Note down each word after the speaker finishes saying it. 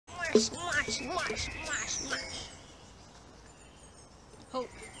smash, smash, smash, smash. Oh,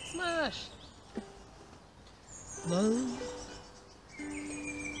 smash! Love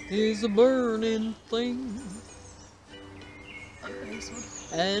is a burning thing,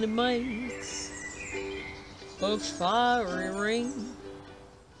 and it makes a fiery ring.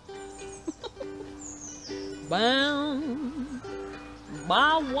 Bound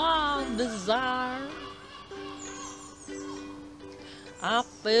by wild desire, I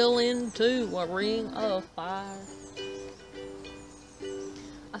fell into a ring of fire.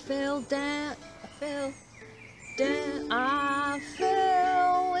 I fell down, I fell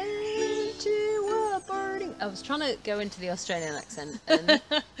into a burning... I was trying to go into the Australian accent, and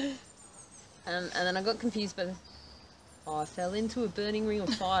then I got confused by the... Oh, I fell into a burning ring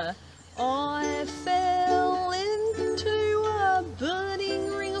of fire. I fell into a burning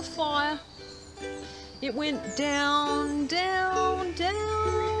ring of fire. It went down, down,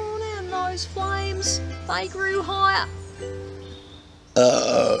 down, and those flames, they grew higher.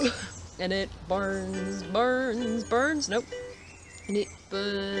 And it burns, burns, burns, nope. And it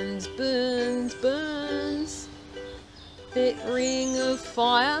burns, burns, burns. That ring of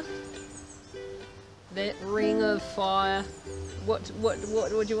fire. That ring of fire. What do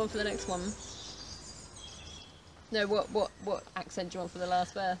you want for the next one? No, what accent do you want for the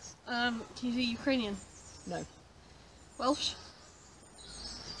last verse? Can you do Ukrainian? No. Welsh?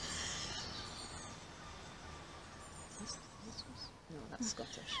 No, that's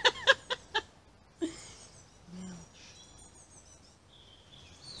Scottish.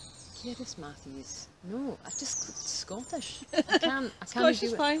 Cerys Matthews. No, I just clicked Scottish. I can't Scottish do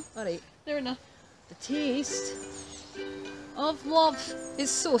is it. fine. Alright. Fair enough. The taste of love is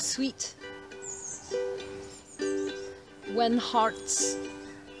so sweet when hearts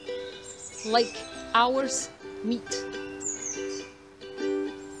like ours meet.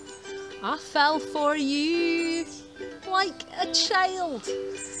 I fell for you like a child.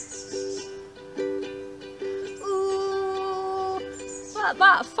 Ooh,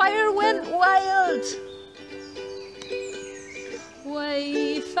 that fire went wild.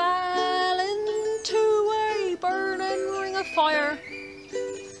 We fell into a burning ring of fire.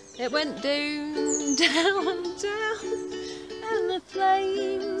 It went down, down, down, and the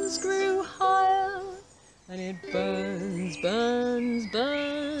flames grew higher. And it burns, burns,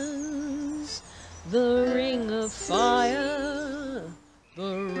 burns, the ring of fire.